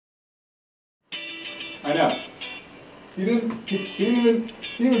I know. He didn't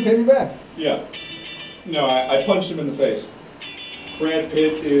even pay me back. Yeah. No, I punched him in the face. Brad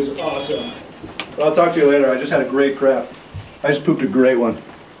Pitt is awesome. Well, I'll talk to you later. I just had a great crap. I just pooped a great one.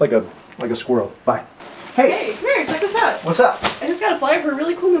 Like a squirrel. Bye. Hey, come here, check this out. What's up? I just got a flyer for a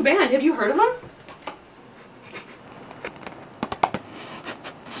really cool new band. Have you heard of them?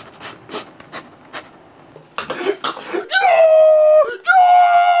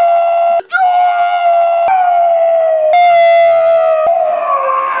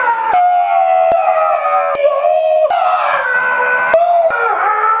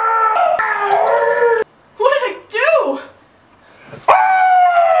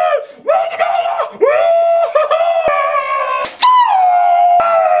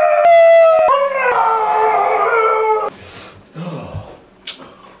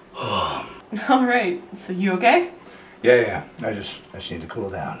 Alright, so you okay? Yeah. I just need to cool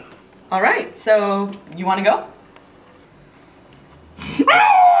down. Alright, so you wanna go?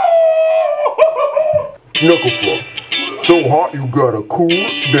 Knuckle Funk. So hot you gotta cool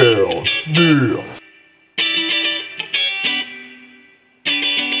down. Yeah.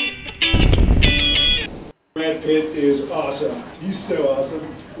 Brad Pitt is awesome. He's so awesome.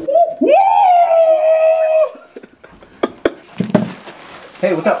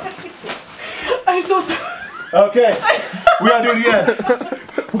 Hey, what's up? I'm so sorry. Okay, we gotta do it again.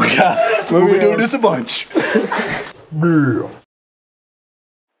 We'll be doing this a bunch. Yeah.